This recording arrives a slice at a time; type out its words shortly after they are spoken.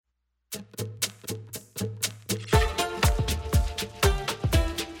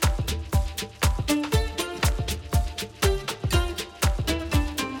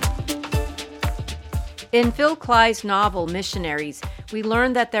In Phil Klei's novel, Missionaries, we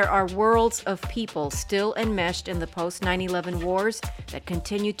learn that there are worlds of people still enmeshed in the post-9/11 wars that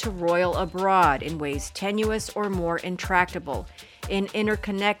continue to roil abroad in ways tenuous or more intractable. In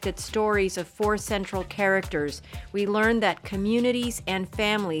interconnected stories of four central characters, we learn that communities and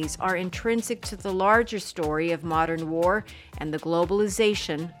families are intrinsic to the larger story of modern war and the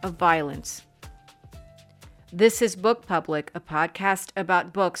globalization of violence. This is Book Public, a podcast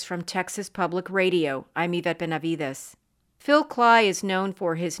about books from Texas Public Radio. I'm Yvette Benavides. Phil Klei is known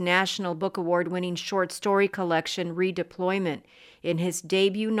for his National Book Award-winning short story collection, Redeployment. In his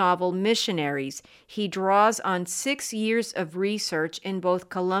debut novel, Missionaries, he draws on 6 years of research in both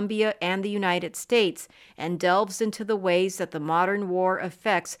Colombia and the United States and delves into the ways that the modern war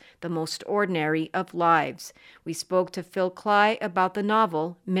affects the most ordinary of lives. We spoke to Phil Klei about the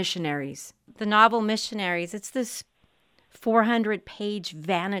novel, Missionaries. The novel Missionaries, it's this 400-page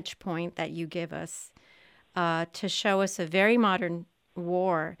vantage point that you give us to show us a very modern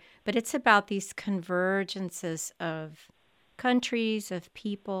war, but it's about these convergences of countries, of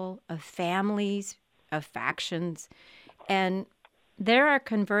people, of families, of factions, and there are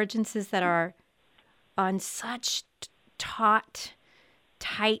convergences that are on such taut,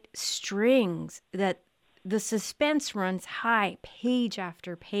 tight strings that the suspense runs high, page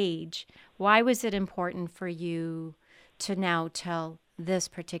after page. Why was it important for you to now tell this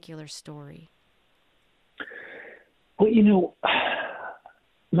particular story? Well,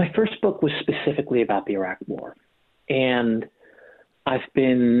 my first book was specifically about the Iraq War. And I've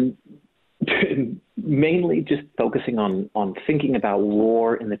been mainly just focusing on thinking about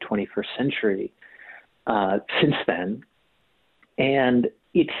war in the 21st century since then. And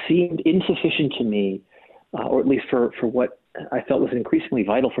it seemed insufficient to me, or at least for what I felt was increasingly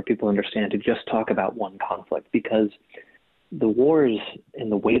vital for people to understand, to just talk about one conflict, because the wars and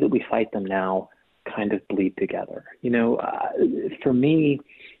the way that we fight them now kind of bleed together. For me,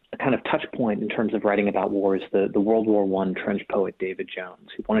 a kind of touch point in terms of writing about war is the World War I trench poet David Jones,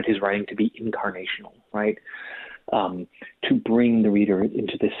 who wanted his writing to be incarnational, right? To bring the reader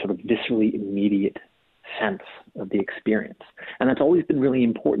into this sort of viscerally immediate sense of the experience. And that's always been really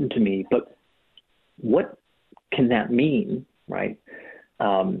important to me. But what can that mean, right?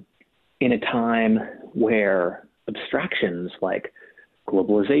 In a time where abstractions like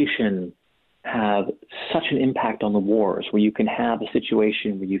globalization have such an impact on the wars, where you can have a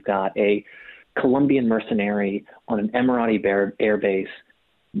situation where you've got a Colombian mercenary on an Emirati air base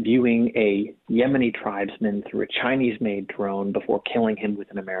viewing a Yemeni tribesman through a Chinese-made drone before killing him with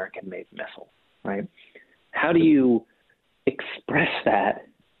an American-made missile, right? How do you express that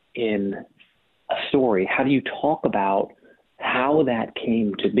in a story? How do you talk about how that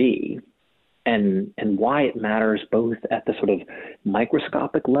came to be and why it matters both at the sort of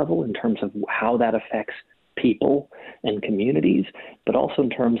microscopic level in terms of how that affects people and communities, but also in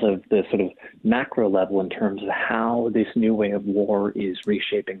terms of the sort of macro level in terms of how this new way of war is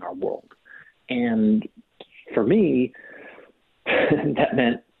reshaping our world? And for me, that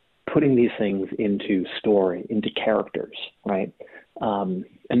meant putting these things into story, into characters, right?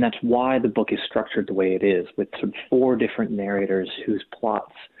 And that's why the book is structured the way it is, with sort of 4 different narrators whose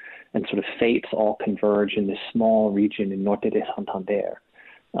plots and sort of fates all converge in this small region in Norte de Santander,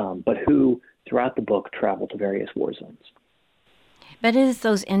 but who, throughout the book, travel to various war zones. But it is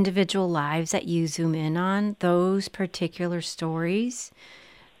those individual lives that you zoom in on, those particular stories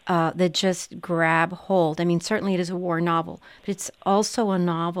that just grab hold. I mean, certainly it is a war novel, but it's also a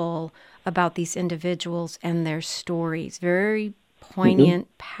novel about these individuals and their stories, very poignant,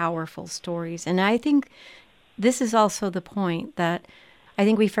 powerful stories. And I think this is also the point that I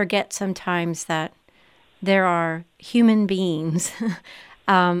think we forget sometimes, that there are human beings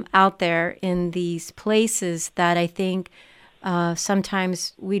out there in these places that I think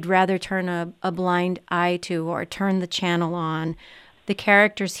sometimes we'd rather turn a blind eye to or turn the channel on. The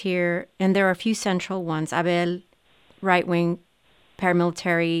characters here, and there are a few central ones, Abel, right-wing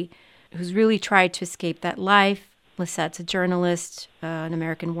paramilitary, who's really tried to escape that life. Lisette's a journalist, an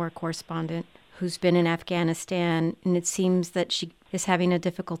American war correspondent, who's been in Afghanistan, and it seems that she is having a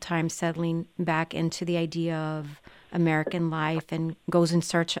difficult time settling back into the idea of American life and goes in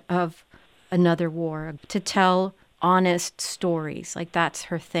search of another war to tell honest stories. Like, that's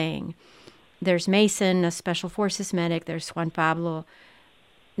her thing. There's Mason, a special forces medic. There's Juan Pablo.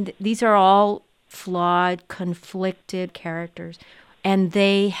 These are all flawed, conflicted characters, and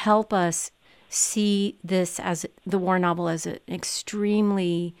they help us see this as the war novel as an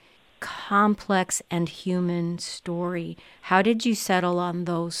extremely complex and human story. How did you settle on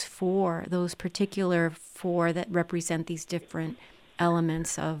those particular four that represent these different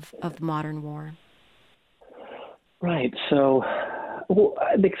elements of modern war? Right. So, well,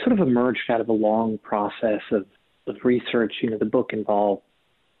 they sort of emerged out of a long process of research. The book involved,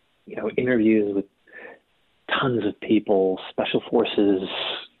 interviews with tons of people, special forces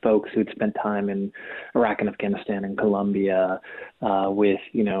folks who'd spent time in Iraq and Afghanistan and Colombia, with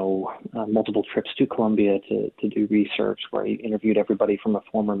multiple trips to Colombia to do research, where he interviewed everybody from a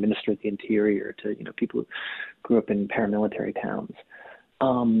former minister of the interior to people who grew up in paramilitary towns,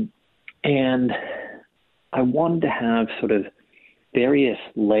 and I wanted to have sort of various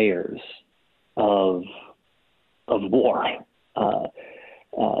layers of war.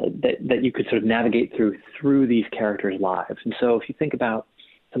 That you could sort of navigate through these characters' lives. And so if you think about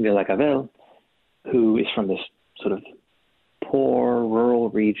somebody like Abel, who is from this sort of poor rural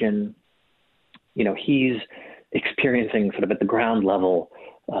region, he's experiencing sort of at the ground level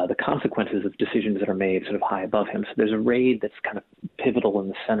the consequences of decisions that are made sort of high above him. So there's a raid that's kind of pivotal in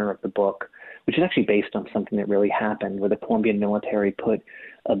the center of the book, which is actually based on something that really happened, where the Colombian military put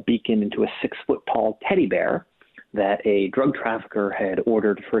a beacon into a 6-foot-tall teddy bear that a drug trafficker had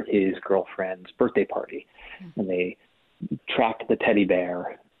ordered for his girlfriend's birthday party. And they tracked the teddy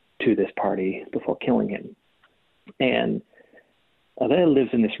bear to this party before killing him. And Abel lives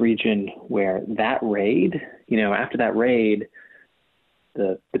in this region where that raid, after that raid,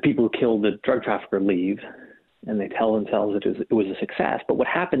 the people who killed the drug trafficker leave, and they tell themselves that it was a success. But what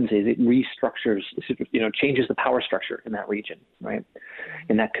happens is it restructures, changes the power structure in that region, right?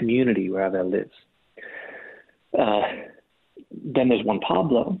 In that community where Abel lives. Then there's Juan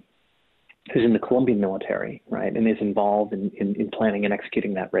Pablo, who's in the Colombian military, right, and is involved in planning and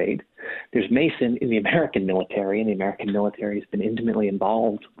executing that raid. There's Mason in the American military, and the American military has been intimately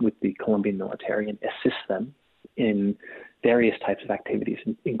involved with the Colombian military and assists them in various types of activities,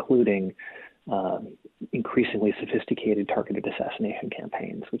 including increasingly sophisticated targeted assassination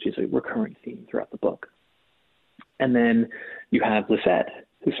campaigns, which is a recurring theme throughout the book. And then you have Lisette,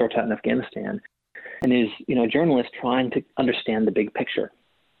 who starts out in Afghanistan and is, a journalist trying to understand the big picture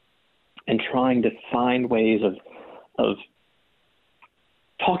and trying to find ways of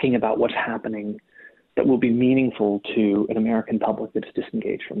talking about what's happening that will be meaningful to an American public that's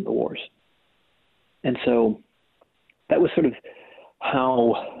disengaged from the wars. And so that was sort of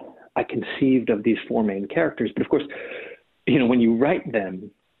how I conceived of these four main characters. But of course, when you write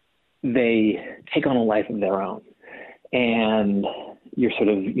them, they take on a life of their own. And your sort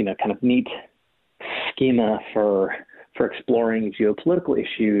of, kind of neat schema for exploring geopolitical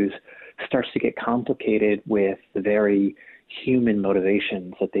issues starts to get complicated with the very human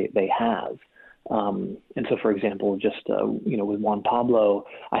motivations that they have. And so, for example, just, with Juan Pablo,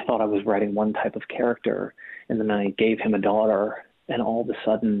 I thought I was writing one type of character, and then I gave him a daughter, and all of a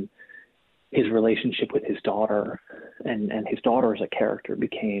sudden his relationship with his daughter and his daughter as a character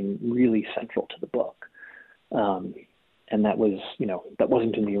became really central to the book. And that was, that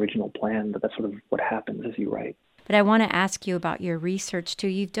wasn't in the original plan, but that's sort of what happens as you write. But I want to ask you about your research, too.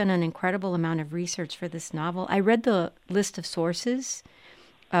 You've done an incredible amount of research for this novel. I read the list of sources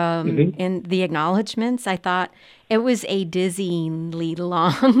in the acknowledgments. I thought it was a dizzyingly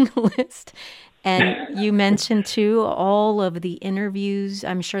long list. And you mentioned, too, all of the interviews.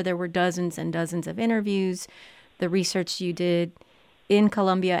 I'm sure there were dozens and dozens of interviews, the research you did in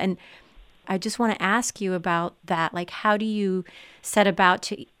Colombia. And I just want to ask you about that. Like, how do you set about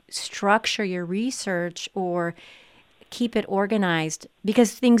to structure your research or keep it organized?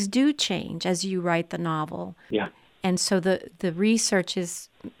 Because things do change as you write the novel. Yeah. And so the research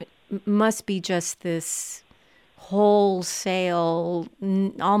must be just this wholesale,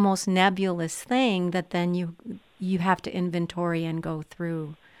 almost nebulous thing that then you have to inventory and go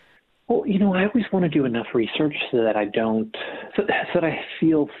through. Well, I always want to do enough research so that so that I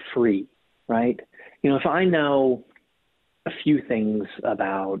feel free, right? If I know a few things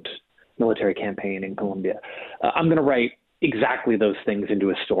about military campaign in Colombia, I'm going to write exactly those things into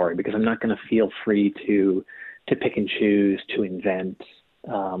a story, because I'm not going to feel free to pick and choose, to invent,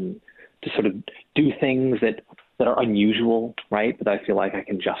 to sort of do things that are unusual, right? But I feel like I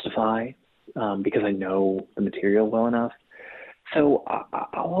can justify because I know the material well enough. So I'll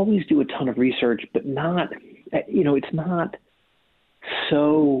always do a ton of research, but not, it's not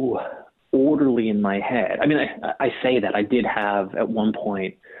so orderly in my head. I mean, I say that I did have at one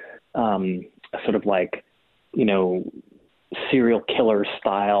point a sort of like, serial killer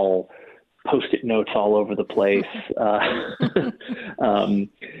style Post-it notes all over the place. But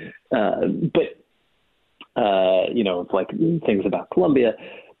like things about Colombia.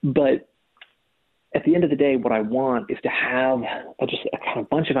 But at the end of the day, what I want is to have just a kind of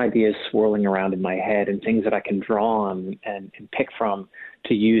bunch of ideas swirling around in my head and things that I can draw on and pick from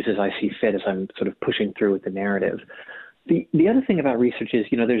to use as I see fit as I'm sort of pushing through with the narrative. The other thing about research is,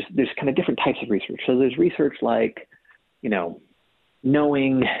 there's kind of different types of research. So there's research like,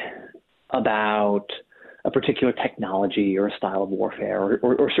 knowing about a particular technology or a style of warfare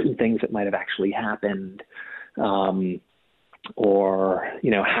or certain things that might have actually happened, or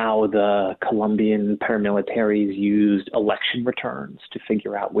how the Colombian paramilitaries used election returns to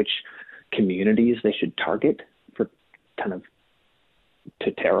figure out which communities they should target for kind of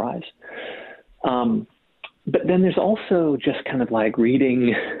to terrorize. But then there's also just kind of like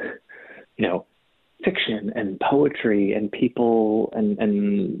reading, fiction and poetry and people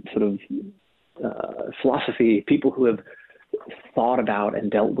and sort of philosophy, people who have thought about and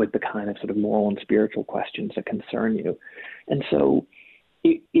dealt with the kind of sort of moral and spiritual questions that concern you. And so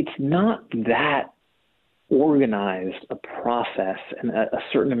it's not that organized a process, and a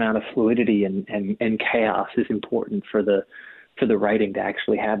certain amount of fluidity and chaos is important for the writing to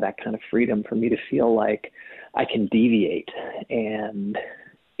actually have that kind of freedom for me to feel like I can deviate and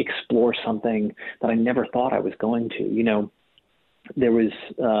explore something that I never thought I was going to. There was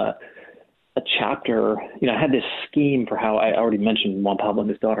a chapter, I had this scheme for how, I already mentioned Juan Pablo and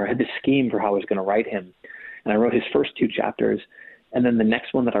his daughter, I had this scheme for how I was going to write him. And I wrote his first 2 chapters. And then the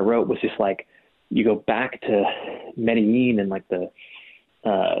next one that I wrote was just like, you go back to Medellin in like the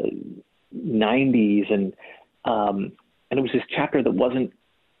 90s. And it was this chapter that wasn't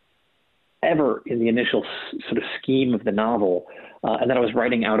ever in the initial sort of scheme of the novel, and that I was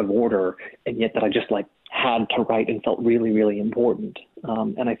writing out of order, and yet that I just like had to write and felt really, really important,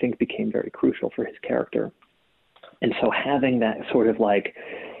 and I think became very crucial for his character. And so having that sort of like,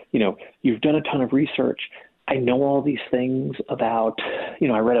 you've done a ton of research. I know all these things about,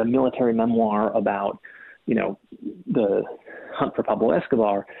 I read a military memoir about, the hunt for Pablo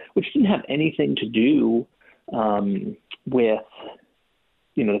Escobar, which didn't have anything to do with,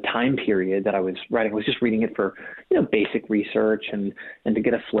 the time period that I was writing. I was just reading it for, basic research and to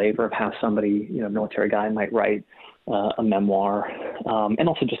get a flavor of how somebody, military guy might write a memoir, and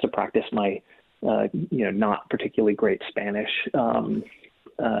also just to practice my, not particularly great Spanish,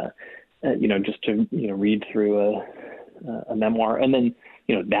 just to, read through a memoir. And then,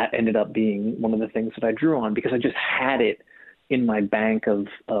 that ended up being one of the things that I drew on because I just had it in my bank of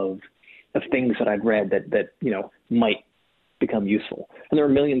things that I'd read that might become useful. And there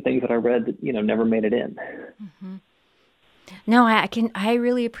were a million things that I read that, never made it in. Mm-hmm. No, I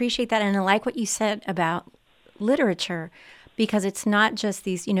really appreciate that. And I like what you said about literature, because it's not just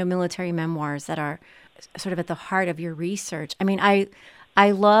these, military memoirs that are sort of at the heart of your research. I mean, I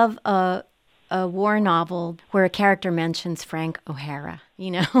love a war novel where a character mentions Frank O'Hara,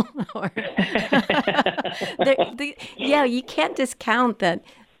 or you can't discount that.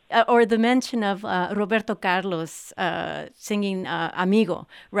 Or the mention of Roberto Carlos singing "Amigo,"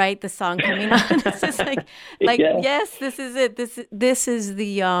 right? The song coming on. It's just like yeah. Yes, this is it. This is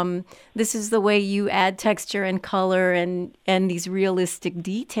the way you add texture and color and these realistic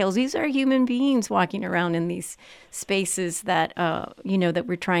details. These are human beings walking around in these spaces that that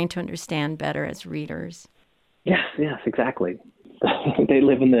we're trying to understand better as readers. Yes, exactly. They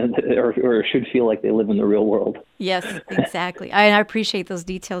live in or should feel like they live in the real world. Yes, exactly. I appreciate those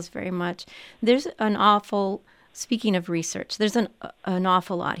details very much. There's speaking of research, there's an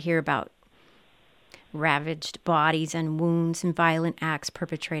awful lot here about ravaged bodies and wounds and violent acts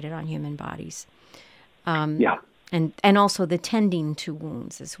perpetrated on human bodies. Yeah. And also the tending to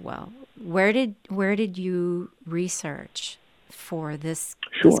wounds as well. Where did you research for these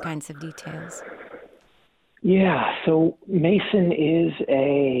kinds of details? Yeah, so Mason is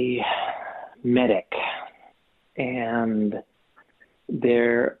a medic, and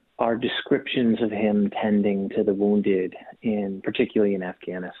there are descriptions of him tending to the wounded, particularly in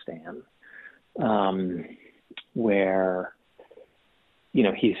Afghanistan, where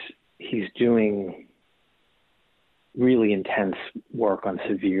he's doing really intense work on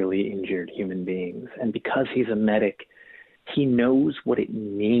severely injured human beings, and because he's a medic, he knows what it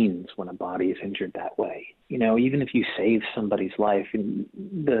means when a body is injured that way. Even if you save somebody's life,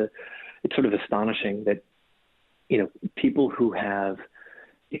 it's sort of astonishing that, people who have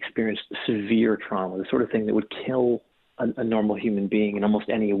experienced severe trauma, the sort of thing that would kill a normal human being in almost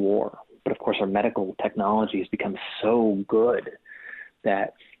any war. But of course, our medical technology has become so good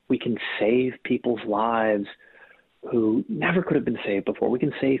that we can save people's lives who never could have been saved before. We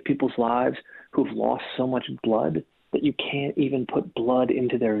can save people's lives who've lost so much blood that you can't even put blood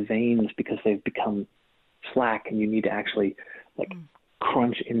into their veins because they've become slack, and you need to actually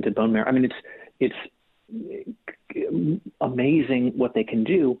crunch into bone marrow. I mean, it's amazing what they can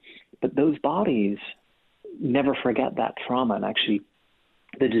do, but those bodies never forget that trauma, and actually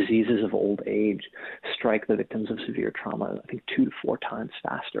the diseases of old age strike the victims of severe trauma, I think 2 to 4 times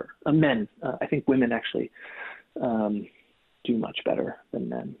faster. Men, I think women actually do much better than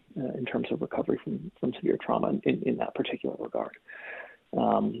men in terms of recovery from severe trauma in that particular regard.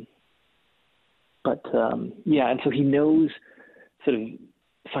 And so he knows sort of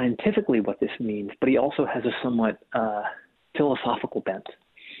scientifically what this means, but he also has a somewhat philosophical bent.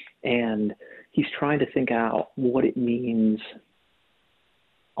 And he's trying to think out what it means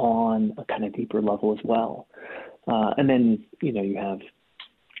on a kind of deeper level as well. And then, you have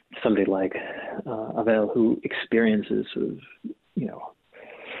somebody like Avel, who experiences sort of,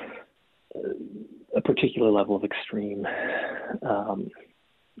 a particular level of extreme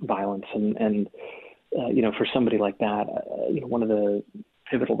violence. And for somebody like that, one of the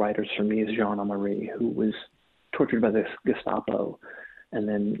pivotal writers for me is Jean Amery, who was tortured by the Gestapo and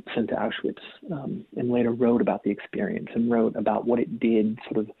then sent to Auschwitz, and later wrote about the experience and wrote about what it did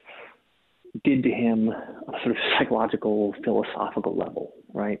to him on a sort of psychological, philosophical level,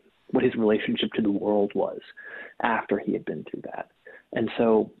 right? What his relationship to the world was after he had been through that. And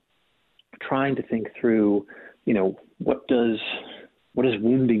so trying to think through, what does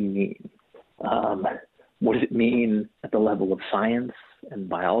wounding mean? What does it mean at the level of science and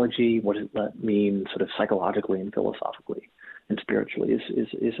biology? What does it mean sort of psychologically and philosophically and spiritually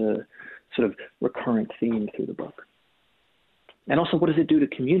is a sort of recurrent theme through the book. And also, what does it do to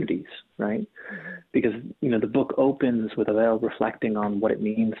communities, right? Because, the book opens with Avel reflecting on what it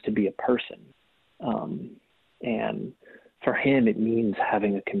means to be a person. And for him, it means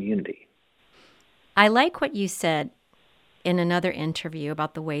having a community. I like what you said in another interview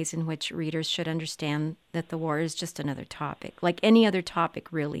about the ways in which readers should understand that the war is just another topic, like any other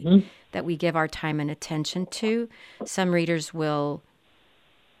topic, really, that we give our time and attention to. Some readers will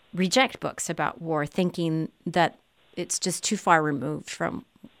reject books about war, thinking that it's just too far removed from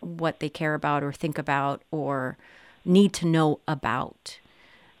what they care about or think about or need to know about.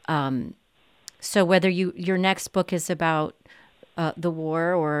 So whether your next book is about the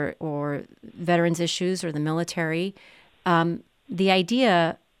war or veterans issues or the military, the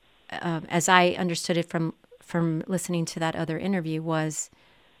idea, as I understood it from listening to that other interview, was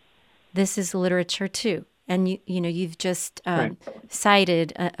this is literature too. And you've just Right.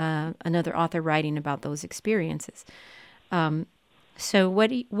 cited another author writing about those experiences. So what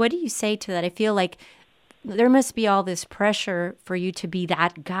do you say to that? I feel like there must be all this pressure for you to be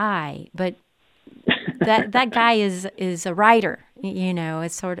that guy, but that guy is a writer.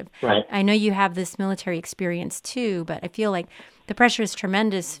 It's sort of, Right. I know you have this military experience too, but I feel like the pressure is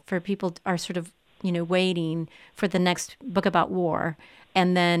tremendous for people are sort of, waiting for the next book about war.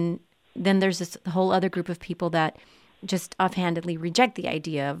 And then there's this whole other group of people that just offhandedly reject the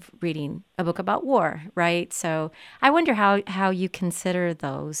idea of reading a book about war, right? So I wonder how you consider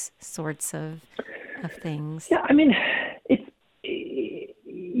those sorts of things. Yeah, I mean,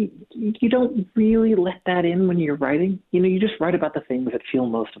 you don't really let that in when you're writing. You just write about the things that feel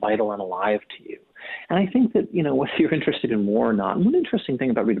most vital and alive to you. And I think that, whether you're interested in war or not, and one interesting thing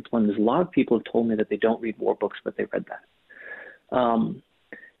about Read Deployment is a lot of people have told me that they don't read war books, but they read that,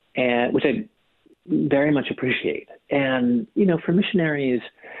 and which I very much appreciate. And, for missionaries,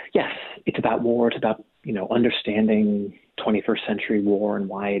 yes, it's about war. It's about, understanding 21st century war and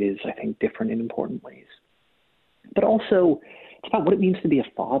why it is, I think, different in important ways. But also, it's about what it means to be a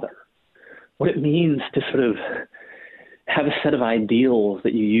father, what it means to sort of have a set of ideals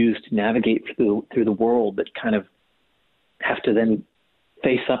that you use to navigate through the world that kind of have to then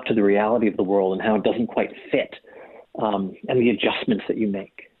face up to the reality of the world and how it doesn't quite fit, and the adjustments that you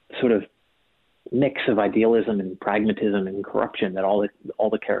make, sort of mix of idealism and pragmatism and corruption that all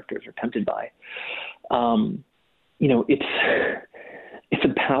the characters are tempted by. It's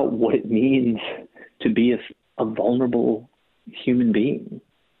about what it means to be a vulnerable human being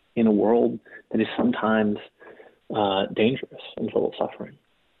in a world that is sometimes dangerous and full of suffering.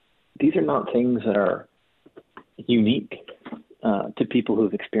 These are not things that are unique to people who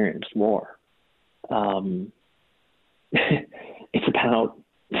have experienced war. It's about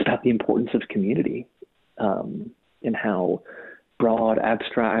the importance of community, and how broad,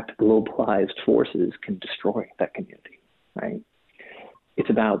 abstract, globalized forces can destroy that community, right? It's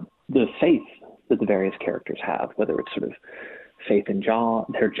about the faith that the various characters have, whether it's sort of faith in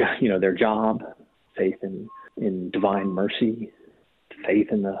their job, faith in divine mercy, faith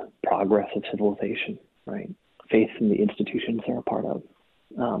in the progress of civilization, right? Faith in the institutions they're a part of,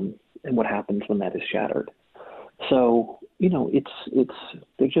 and what happens when that is shattered. So,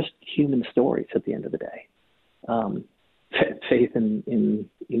 they're just human stories at the end of the day. Faith in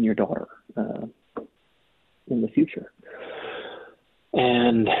your daughter in the future.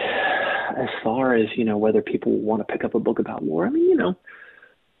 And as far as, whether people want to pick up a book about war, I mean,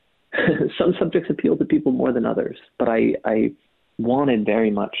 some subjects appeal to people more than others, but I wanted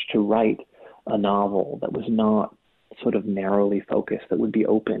very much to write a novel that was not sort of narrowly focused, that would be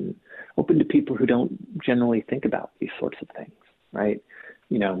open to people who don't generally think about these sorts of things, right?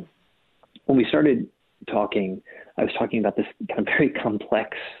 When we started talking, I was talking about this kind of very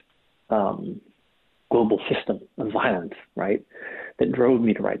complex global system of violence, right, that drove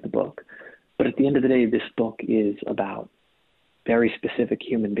me to write the book. But at the end of the day, this book is about very specific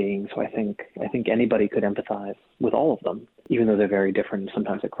human beings. So I think anybody could empathize with all of them, even though they're very different,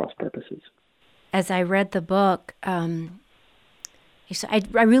 sometimes at cross purposes. As I read the book, I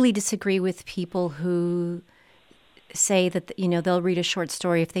really disagree with people who say that, they'll read a short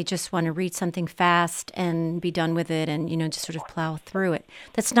story if they just want to read something fast and be done with it and, just sort of plow through it.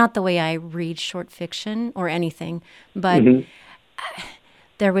 That's not the way I read short fiction or anything. But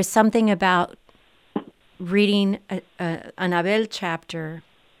there was something about reading an Abel chapter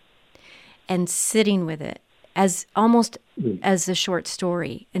and sitting with it as almost as a short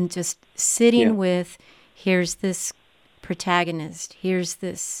story, and just sitting with, here's this protagonist, here's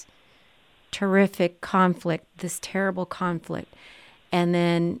this terrific conflict, this terrible conflict, and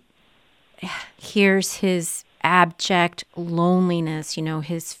then here's his abject loneliness,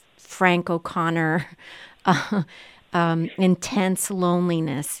 his Frank O'Connor intense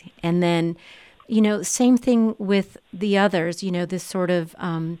loneliness. And then, same thing with the others, this sort of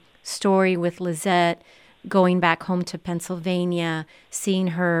story with Lisette going back home to Pennsylvania, seeing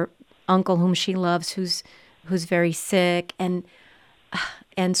her uncle whom she loves, who's very sick, and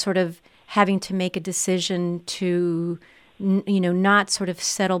sort of having to make a decision to, not sort of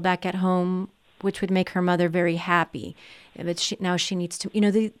settle back at home, which would make her mother very happy. But now she needs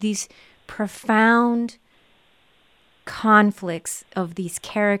to, these profound conflicts of these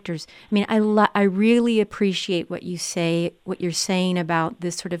characters. I mean, I really appreciate what you're saying about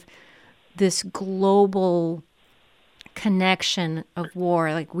this sort of this global connection of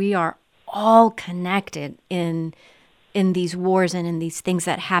war. Like, we are all connected in these wars and in these things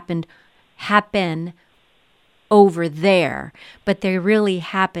that happen over there, but they're really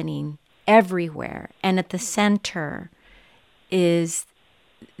happening everywhere. And at the center is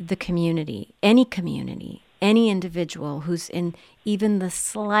the community, any individual who's in even the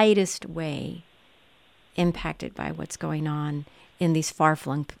slightest way impacted by what's going on in these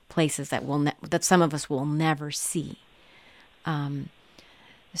far-flung places that some of us will never see.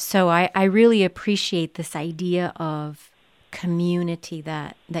 So I really appreciate this idea of community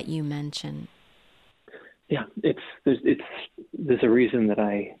that you mentioned. Yeah, there's a reason that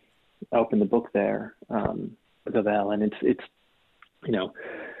I opened the book there with Abel, and it's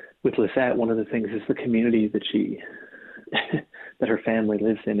with Lisette, one of the things is the community that that her family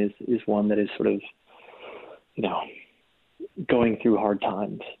lives in is one that is sort of going through hard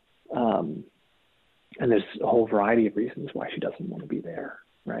times, and there's a whole variety of reasons why she doesn't want to be there,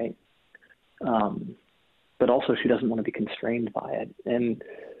 right? But also she doesn't want to be constrained by it. And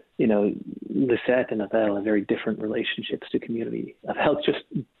Lisette and Abel have very different relationships to community. Abel just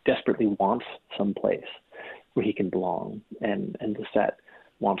desperately wants some place where he can belong, and Lisette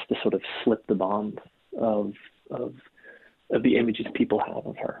wants to sort of slip the bond of the images people have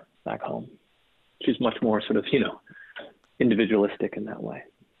of her back home. She's much more sort of, individualistic in that way.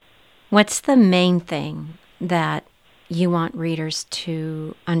 What's the main thing that you want readers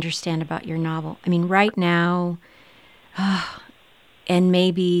to understand about your novel? I mean, right now, and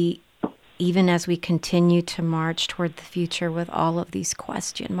maybe even as we continue to march toward the future with all of these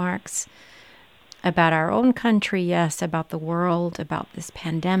question marks about our own country, yes, about the world, about this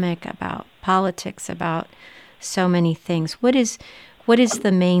pandemic, about politics, about so many things. What is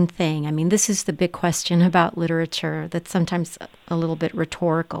the main thing? I mean, this is the big question about literature that's sometimes a little bit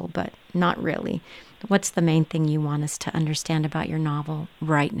rhetorical, but not really. What's the main thing you want us to understand about your novel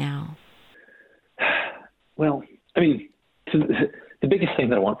right now? Well, I mean, the biggest thing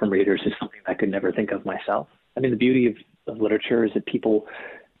that I want from readers is something I could never think of myself. I mean, the beauty of literature is that people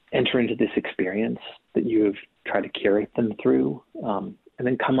enter into this experience that you have tried to curate them through, and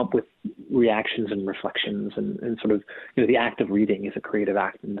then come up with reactions and reflections and sort of, the act of reading is a creative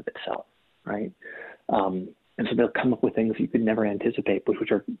act in and of itself, right? And so they'll come up with things you could never anticipate, but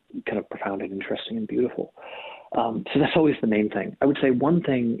which are kind of profound and interesting and beautiful. So that's always the main thing. I would say one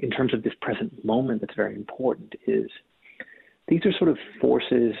thing in terms of this present moment that's very important is these are sort of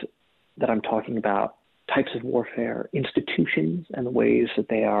forces that I'm talking about types of warfare, institutions, and the ways that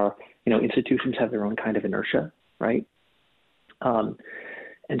they are, institutions have their own kind of inertia, right?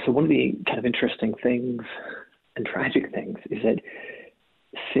 And so one of the kind of interesting things and tragic things is that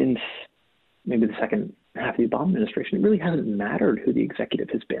since maybe the second half of the Obama administration, it really hasn't mattered who the executive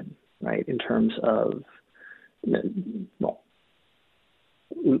has been, right? In terms of, well,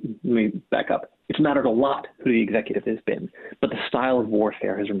 let me back up. It's mattered a lot who the executive has been, but the style of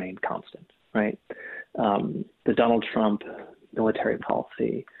warfare has remained constant, right? The Donald Trump military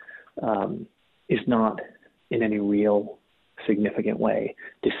policy is not in any real significant way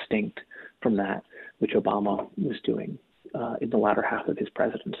distinct from that which Obama was doing in the latter half of his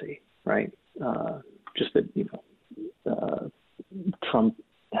presidency, right? Just that, Trump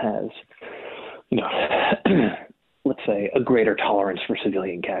has, let's say, a greater tolerance for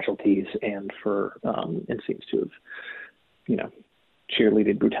civilian casualties and seems to have,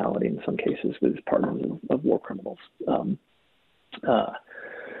 cheerleaded brutality in some cases with pardons of war criminals.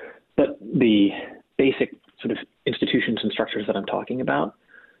 But the basic sort of institutions and structures that I'm talking about,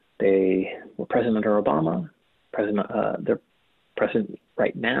 they were present under Obama, they're present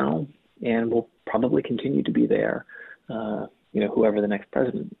right now, and will probably continue to be there, whoever the next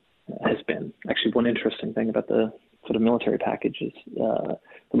president has been. Actually, one interesting thing about the sort of military package is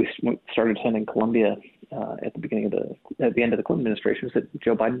we started attending Columbia at the end of the Clinton administration, is that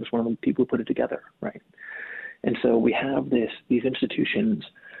Joe Biden was one of the people who put it together, right? And so we have these institutions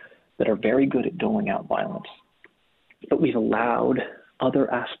that are very good at doling out violence, but we've allowed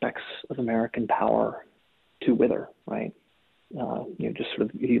other aspects of American power to wither, right? Just sort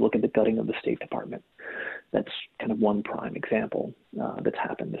of, if you look at the gutting of the State Department, that's kind of one prime example that's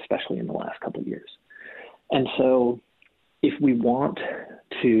happened, especially in the last couple of years. And so if we want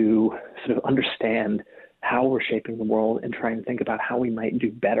to sort of understand how we're shaping the world and try and think about how we might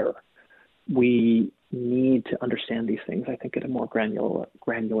do better, we need to understand these things, I think, at a more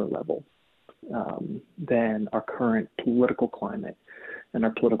granular level than our current political climate and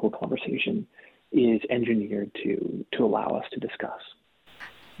our political conversation is engineered to allow us to discuss.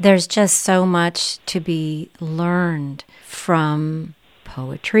 There's just so much to be learned from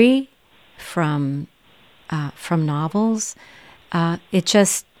poetry, from novels. It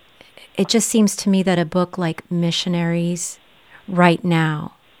just seems to me that a book like Missionaries right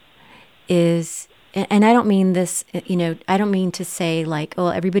now is, and I don't mean this, I don't mean to say like, oh,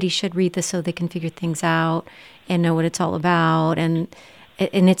 everybody should read this so they can figure things out and know what it's all about. And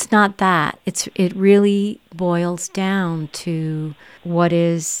it's not that. It really boils down to what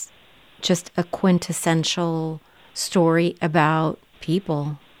is just a quintessential story about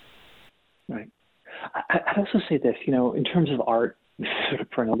people. Right. I'd also say this, in terms of art, sort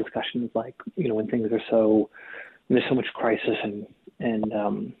of perennial discussions like, when things are when there's so much crisis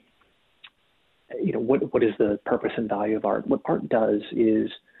and what is the purpose and value of art? What art does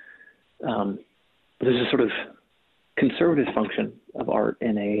is there's a sort of conservative function of art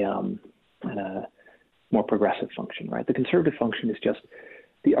and a more progressive function, right? The conservative function is just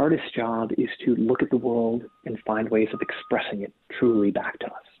the artist's job is to look at the world and find ways of expressing it truly back to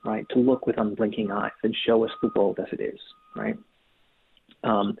us, right? To look with unblinking eyes and show us the world as it is, right?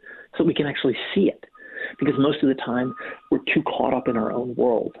 So we can actually see it. Because most of the time we're too caught up in our own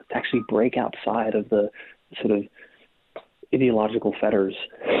world to actually break outside of the sort of ideological fetters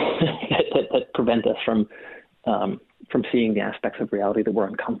that prevent us from seeing the aspects of reality that we're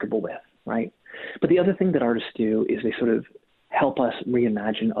uncomfortable with, right? But the other thing that artists do is they sort of help us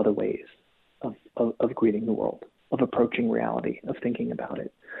reimagine other ways of greeting the world, of approaching reality, of thinking about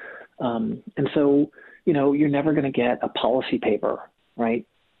it. And so, you're never going to get a policy paper, right,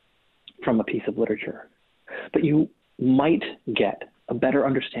 from a piece of literature. But you might get a better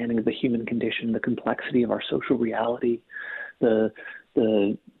understanding of the human condition, the complexity of our social reality, the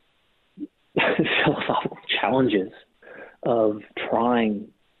philosophical challenges of trying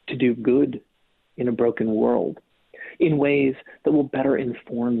to do good in a broken world in ways that will better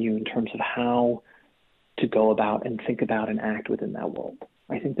inform you in terms of how to go about and think about and act within that world.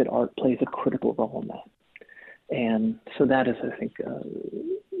 I think that art plays a critical role in that. And so that is, I think,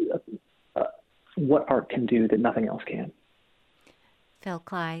 what art can do that nothing else can. Phil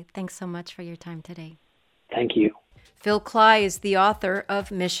Cly, thanks so much for your time today. Thank you. Phil Cly is the author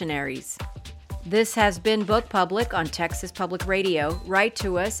of Missionaries. This has been Book Public on Texas Public Radio. Write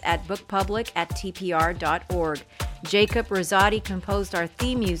to us at bookpublic@tpr.org. Jacob Rosati composed our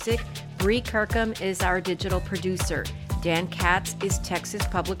theme music. Bree Kirkham is our digital producer. Dan Katz is Texas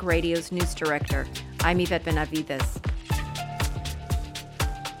Public Radio's news director. I'm Yvette Benavides.